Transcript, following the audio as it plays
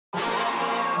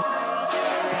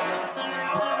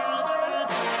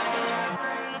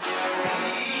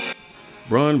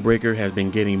Bron Breakker has been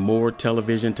getting more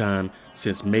television time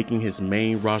since making his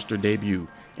main roster debut,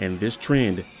 and this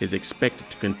trend is expected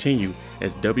to continue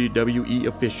as WWE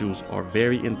officials are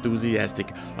very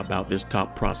enthusiastic about this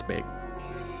top prospect.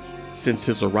 Since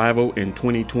his arrival in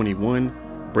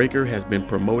 2021, Breakker has been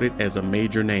promoted as a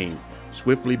major name,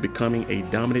 swiftly becoming a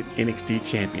dominant NXT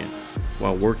champion.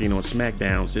 While working on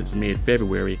SmackDown since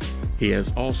mid-February, he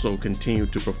has also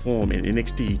continued to perform in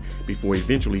NXT before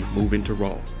eventually moving to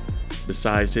Raw.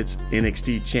 Besides its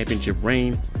NXT Championship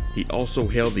reign, he also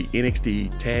held the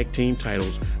NXT Tag Team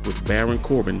titles with Baron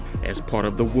Corbin as part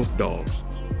of the Wolf Dogs.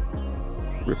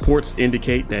 Reports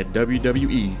indicate that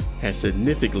WWE has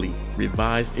significantly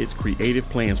revised its creative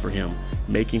plans for him,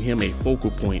 making him a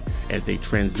focal point as they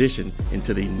transition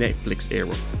into the Netflix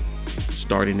era.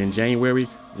 Starting in January,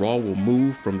 Raw will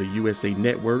move from the USA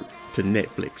Network to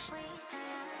Netflix.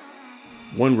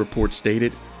 One report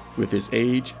stated, with his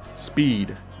age,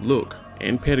 speed, look,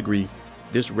 and pedigree,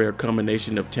 this rare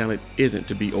combination of talent isn't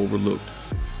to be overlooked.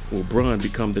 Will Bron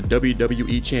become the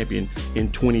WWE Champion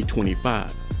in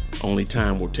 2025? Only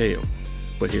time will tell,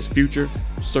 but his future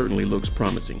certainly looks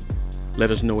promising.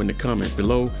 Let us know in the comments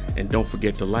below, and don't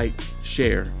forget to like,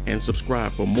 share, and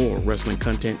subscribe for more wrestling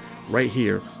content right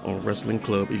here on Wrestling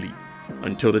Club Elite.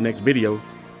 Until the next video,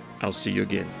 I'll see you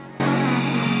again.